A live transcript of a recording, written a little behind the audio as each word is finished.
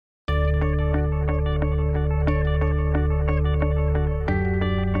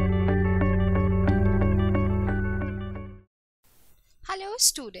Hello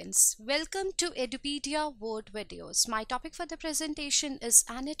students, welcome to Edupedia word videos. My topic for the presentation is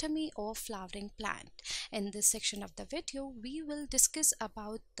anatomy of flowering plant. In this section of the video, we will discuss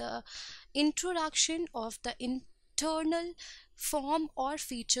about the introduction of the internal form or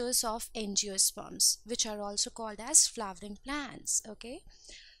features of angiosperms, which are also called as flowering plants. Okay.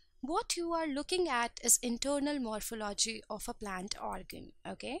 What you are looking at is internal morphology of a plant organ.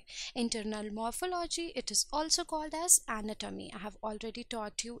 Okay, internal morphology, it is also called as anatomy. I have already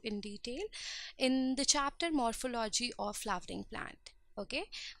taught you in detail in the chapter Morphology of Flowering Plant. Okay,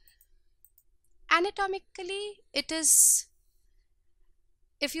 anatomically it is,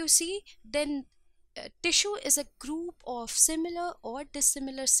 if you see, then tissue is a group of similar or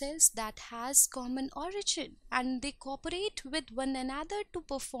dissimilar cells that has common origin, and they cooperate with one another to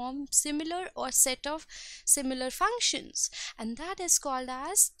perform similar or set of similar functions, and that is called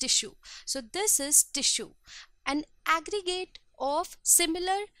as tissue. So this is tissue, an aggregate of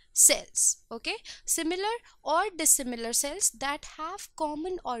similar cells, okay, similar or dissimilar cells that have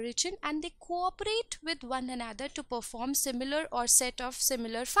common origin and they cooperate with one another to perform similar or set of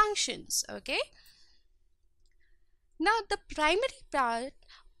similar functions. Okay, now the primary part,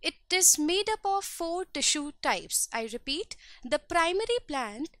 it is made up of 4 tissue types. I repeat, the primary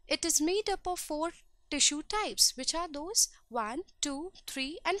plant, it is made up of 4 tissue types, which are those 1, 2,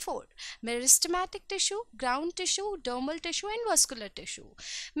 3 and 4. Meristematic tissue, ground tissue, dermal tissue and vascular tissue.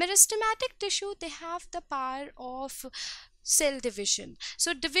 Meristematic tissue, they have the power of cell division.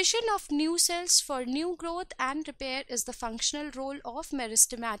 So division of new cells for new growth and repair is the functional role of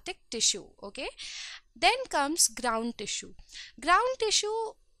meristematic tissue. Okay, then comes ground tissue. Ground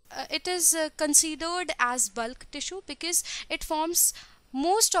tissue, it is considered as bulk tissue because it forms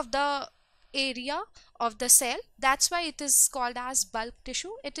most of the area of the cell. That's why it is called as bulk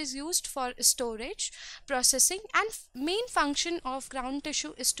tissue. It is used for storage, processing, and main function of ground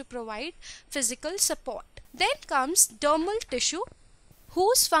tissue is to provide physical support. Then comes dermal tissue,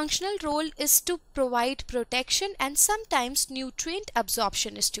 whose functional role is to provide protection and sometimes nutrient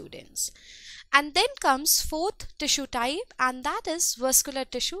absorption, students. And then comes 4th tissue type, and that is vascular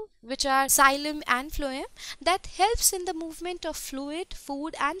tissue, which are xylem and phloem, that helps in the movement of fluid,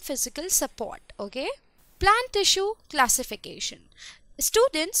 food and physical support. Okay, plant tissue classification.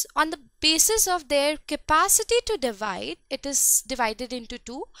 Students, on the basis of their capacity to divide, it is divided into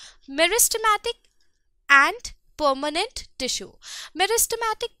 2: meristematic and permanent tissue.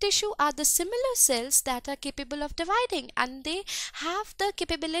 Meristematic tissue are the similar cells that are capable of dividing, and they have the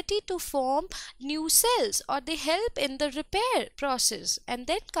capability to form new cells, or they help in the repair process. And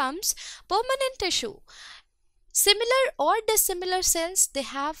then comes permanent tissue. Similar or dissimilar cells, they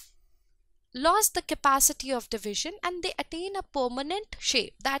have lost the capacity of division and they attain a permanent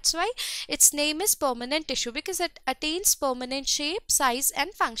shape. That's why its name is permanent tissue, because it attains permanent shape, size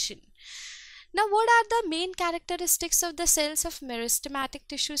and function. Now, what are the main characteristics of the cells of meristematic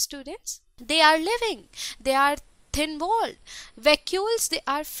tissue, students? They are living, they are thin-walled, vacuoles, they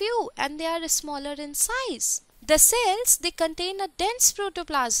are few, and they are smaller in size. The cells, they contain a dense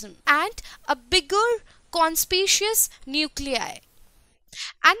protoplasm and a bigger conspicuous nuclei.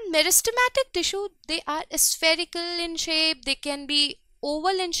 And meristematic tissue, they are spherical in shape, they can be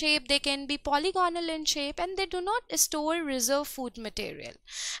oval in shape, they can be polygonal in shape, and they do not store reserve food material,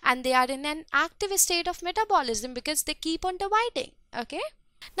 and they are in an active state of metabolism because they keep on dividing. Okay,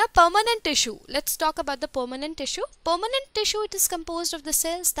 now permanent tissue, let's talk about the permanent tissue. Permanent tissue, it is composed of the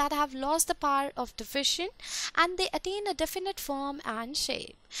cells that have lost the power of division and they attain a definite form and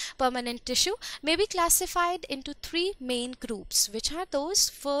shape. Permanent tissue may be classified into 3 main groups, which are those: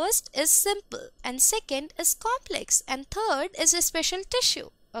 first is simple, and second is complex, and third is a special tissue.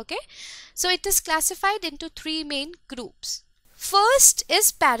 Okay, so it is classified into 3 main groups. First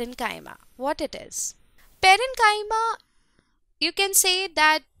is Parenchyma. What it is? Parenchyma, you can say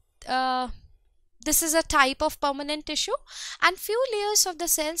that this is a type of permanent tissue, and few layers of the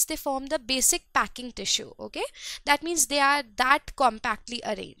cells, they form the basic packing tissue. Okay, that means they are that compactly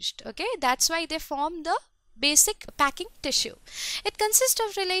arranged. Okay, that's why they form the basic packing tissue. It consists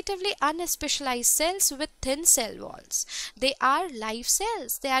of relatively unspecialized cells with thin cell walls. They are live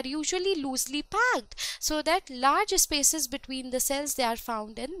cells. They are usually loosely packed so that large spaces between the cells, they are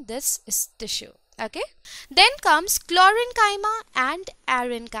found in this tissue. Okay, then comes Chlorine Khaimah and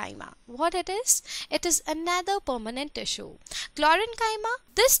Parenchyma. What it is? It is another permanent tissue. Chlorine Khaimah,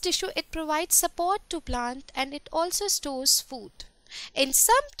 this tissue, it provides support to plant and it also stores food. In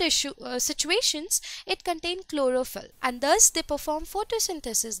some tissue situations, it contains chlorophyll, and thus they perform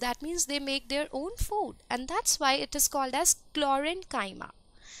photosynthesis. That means they make their own food, and that's why it is called as Chlorine Khaimah.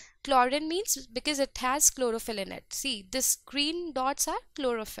 Chlorine means because it has chlorophyll in it. See, this green dots are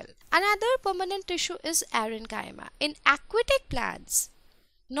chlorophyll. Another permanent tissue is parenchyma. In aquatic plants,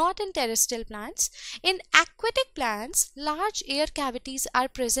 not in terrestrial plants, in aquatic plants, large air cavities are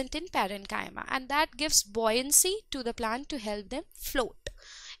present in parenchyma, and that gives buoyancy to the plant to help them float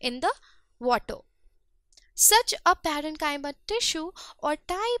in the water. Such a parenchyma tissue or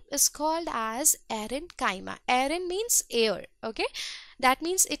type is called as parenchyma. Paren means air, okay? That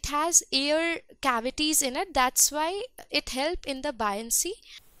means it has air cavities in it. That's why it help in the buoyancy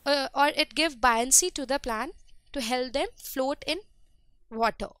or it give buoyancy to the plant to help them float in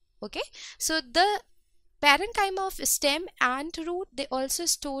water, okay? So the parenchyma of stem and root, they also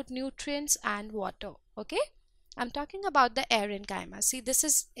store nutrients and water, okay? I'm talking about the parenchyma. See, this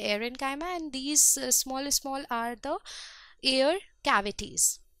is parenchyma, and these small are the air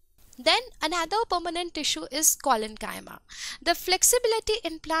cavities. Then another permanent tissue is Chlorine Khaimah. The flexibility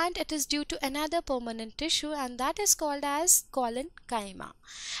in plant, it is due to another permanent tissue, and that is called as Chlorine Khaimah.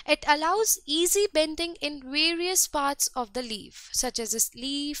 It allows easy bending in various parts of the leaf, such as its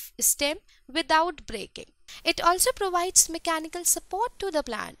leaf, stem, without breaking. It also provides mechanical support to the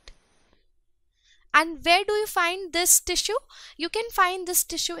plant. And where do you find this tissue? You can find this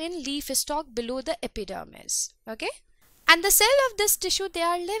tissue in leaf stalk below the epidermis, okay? And the cell of this tissue, they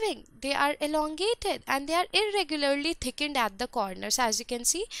are living, they are elongated, and they are irregularly thickened at the corners. As you can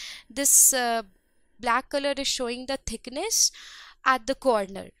see, this black color is showing the thickness at the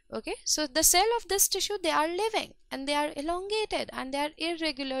corner, okay? So the cell of this tissue, they are living and they are elongated and they are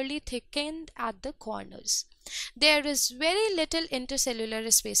irregularly thickened at the corners. There is very little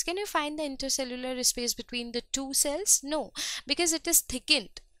intercellular space. Can you find the intercellular space between the two cells? No, because it is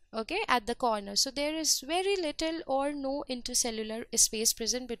thickened, okay, at the corner. So there is very little or no intercellular space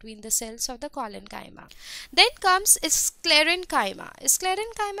present between the cells of the Chlorine Khaimah. Then comes Chlorine Khaimah.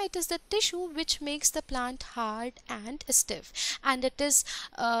 Chlorine Khaimah, it is the tissue which makes the plant hard and stiff, and it is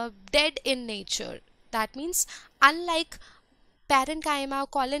dead in nature. That means unlike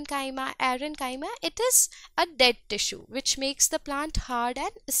Parenchyma, Chlorine Khaimah, parenchyma, it is a dead tissue which makes the plant hard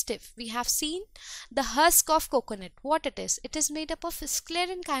and stiff. We have seen the husk of coconut. What it is? It is made up of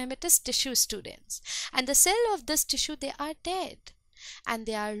Chlorine Khaimah. It is tissue, students. And the cell of this tissue, they are dead. And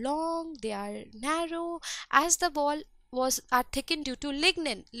they are long, they are narrow, as the wall are thickened due to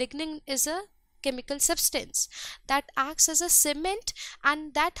lignin. Lignin is a chemical substance that acts as a cement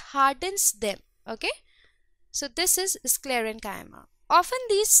and that hardens them, okay? So this is Chlorine Khaimah. Often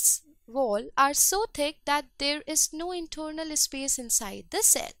these walls are so thick that there is no internal space inside the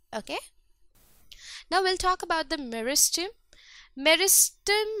cell, okay? Now we'll talk about the meristem.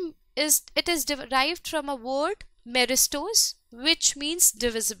 Meristem is derived from a word meristos, which means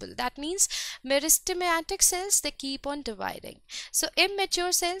divisible. That means meristematic cells, they keep on dividing. So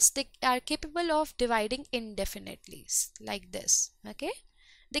immature cells, they are capable of dividing indefinitely, like this, okay?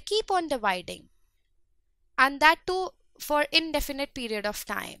 They keep on dividing, and that too for indefinite period of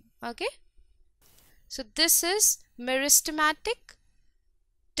time, okay? So this is meristematic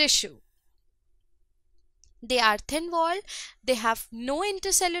tissue. They are thin walled, they have no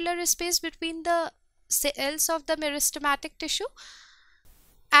intercellular space between the cells of the meristematic tissue,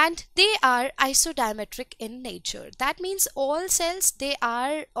 and they are isodiametric in nature. That means all cells, they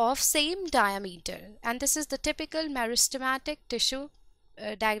are of same diameter, and this is the typical meristematic tissue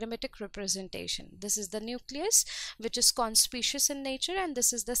diagrammatic representation. This is the nucleus, which is conspicuous in nature, and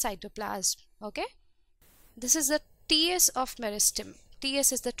this is the cytoplasm, okay? This is the TS of meristem.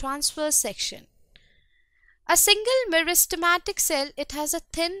 TS is the transverse section. A single meristematic cell, it has a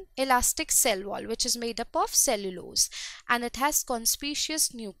thin elastic cell wall which is made up of cellulose, and it has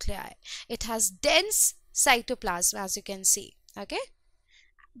conspicuous nuclei. It has dense cytoplasm, as you can see, okay?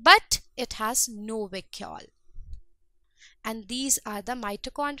 But it has no vacuole. And these are the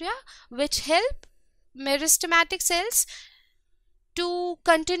mitochondria which help meristematic cells to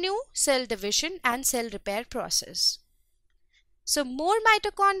continue cell division and cell repair process. So more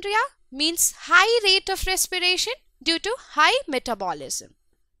mitochondria means high rate of respiration due to high metabolism.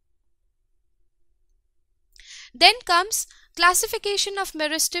 Then comes classification of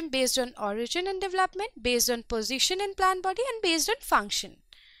meristem based on origin and development, based on position in plant body, and based on function.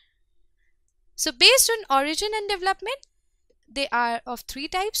 So based on origin and development, they are of three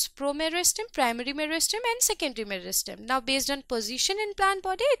types: promeristem, primary meristem, and secondary meristem. Now based on position in plant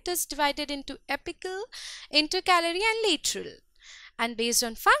body, it is divided into apical, intercalary, and lateral. And based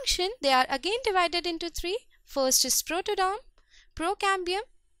on function, they are again divided into three. First is Proto Dom, Procambium,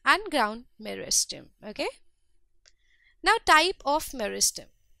 and ground meristem, okay? Now type of meristem.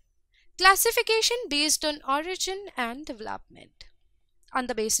 Classification based on origin and development. On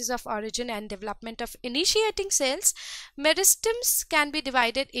the basis of origin and development of initiating cells, meristems can be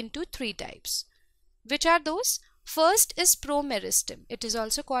divided into three types. Which are those? First is promeristem. It is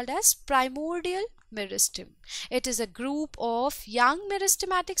also called as primordial meristem. It is a group of young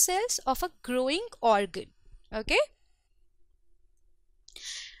meristematic cells of a growing organ. Okay.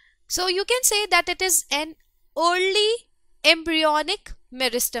 So you can say that it is an early embryonic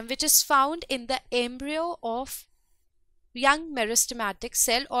meristem which is found in the embryo of young meristematic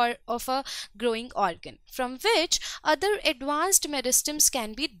cell or of a growing organ, from which other advanced meristems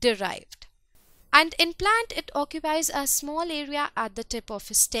can be derived. And in plant, it occupies a small area at the tip of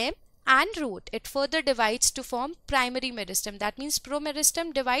a stem and root. It further divides to form primary meristem. That means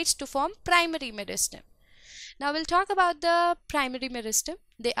promeristem divides to form primary meristem. Now we'll talk about the primary meristem.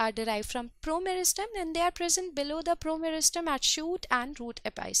 They are derived from promeristem and they are present below the promeristem at shoot and root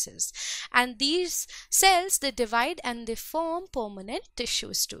apices. And these cells, they divide and they form permanent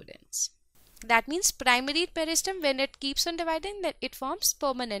tissue, students. That means primary meristem, when it keeps on dividing, that it forms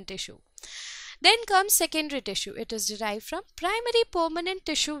permanent tissue. Then comes secondary tissue. It is derived from primary permanent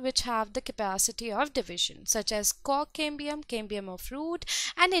tissue which have the capacity of division, such as cork cambium, cambium of root,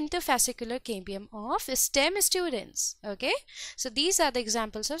 and interfascicular cambium of stem, students. Okay, so these are the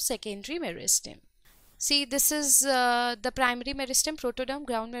examples of secondary meristem. See, this is the primary meristem, Proto Dom,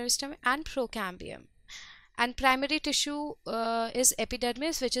 ground meristem, and procambium. And primary tissue is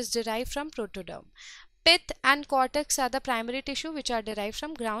epidermis, which is derived from Proto Dom. Pith and cortex are the primary tissue which are derived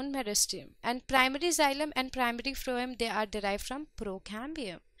from ground meristem, and primary xylem and primary phloem, they are derived from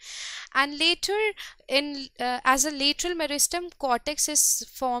procambium. And later in as a lateral meristem, cortex is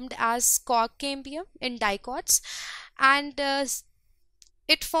formed as cork cambium in dicots, and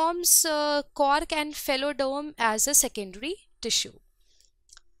it forms cork and phelodome as a secondary tissue.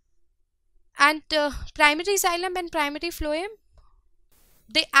 And primary xylem and primary phloem,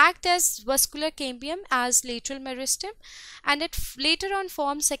 they act as vascular cambium as lateral meristem, and it later on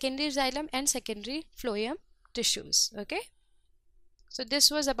forms secondary xylem and secondary phloem tissues. Okay, so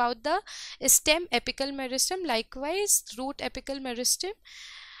this was about the stem apical meristem. Likewise, root apical meristem.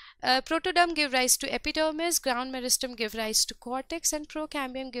 Proto Dom give rise to epidermis, ground meristem give rise to cortex, and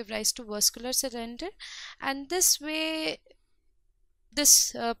procambium give rise to vascular cylinder, and this way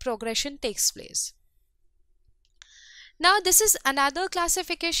this progression takes place. Now this is another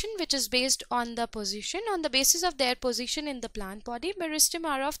classification which is based on the position. On the basis of their position in the plant body, meristem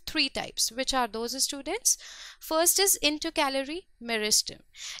are of three types. Which are those, students? First is intercalary meristem.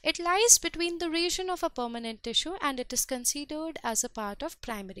 It lies between the region of a permanent tissue and it is considered as a part of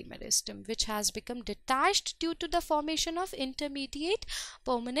primary meristem, which has become detached due to the formation of intermediate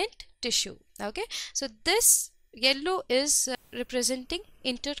permanent tissue. Okay, so this yellow is representing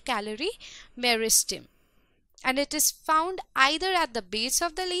intercalary meristem, and it is found either at the base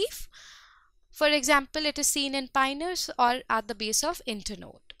of the leaf. For example, it is seen in pinus, or at the base of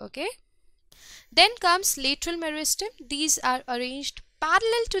internode. Okay, then comes lateral meristem. These are arranged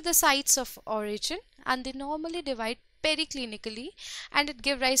parallel to the sites of origin and they normally divide periclinically, and it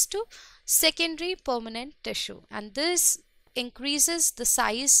gives rise to secondary permanent tissue, and this increases the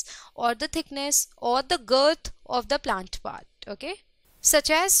size or the thickness or the girth of the plant part. Okay,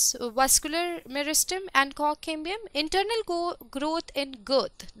 such as vascular meristem and cork cambium. Internal growth in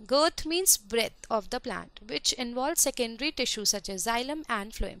girth. Girth means breadth of the plant, which involves secondary tissue such as xylem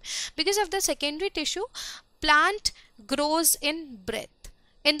and phloem. Because of the secondary tissue, plant grows in breadth.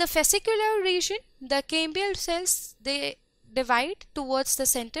 In the fascicular region, the cambial cells, they divide towards the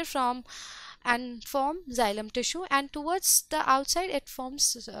center and form xylem tissue, and towards the outside it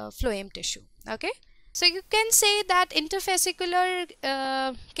forms phloem tissue. Okay, so you can say that interfascicular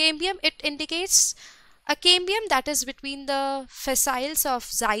cambium, it indicates a cambium that is between the fascicles of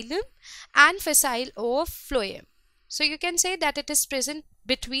xylem and fascicles of phloem. So you can say that it is present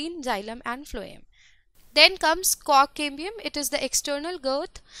between xylem and phloem. Then comes cork cambium. It is the external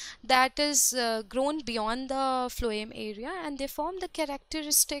girth that is grown beyond the phloem area, and they form the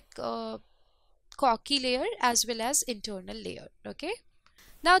characteristic corky layer as well as internal layer. Okay.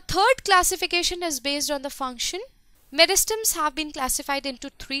 Now third classification is based on the function. Meristems have been classified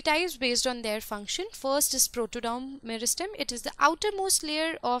into three types based on their function. First is Proto Dom Meristem. It is the outermost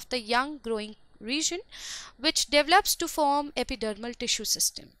layer of the young growing region which develops to form epidermal tissue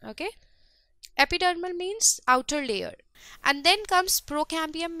system. Okay, epidermal means outer layer. And then comes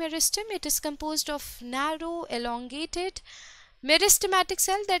Procambium Meristem. It is composed of narrow elongated meristematic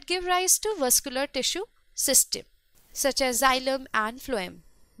cell that give rise to vascular tissue system such as xylem and phloem.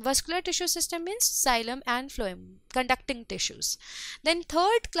 Vascular tissue system means xylem and phloem, conducting tissues. Then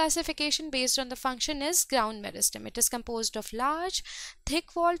third classification based on the function is ground meristem. It is composed of large,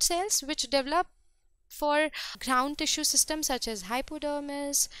 thick-walled cells which develop for ground tissue systems such as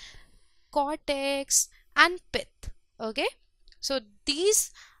hypodermis, cortex, and pith. Okay, so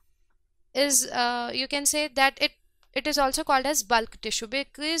these is you can say that it is also called as bulk tissue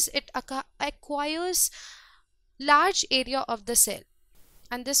because it acquires large area of the cell.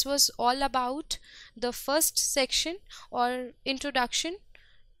 And this was all about the first section or introduction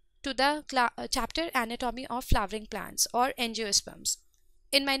to the chapter anatomy of flowering plants or angiosperms.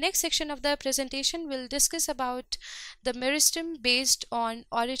 In my next section of the presentation, we'll discuss about the meristem based on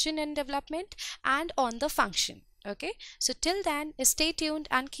origin and development and on the function. Okay, so till then, stay tuned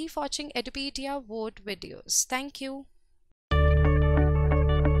and keep watching Edupedia Word videos. Thank you.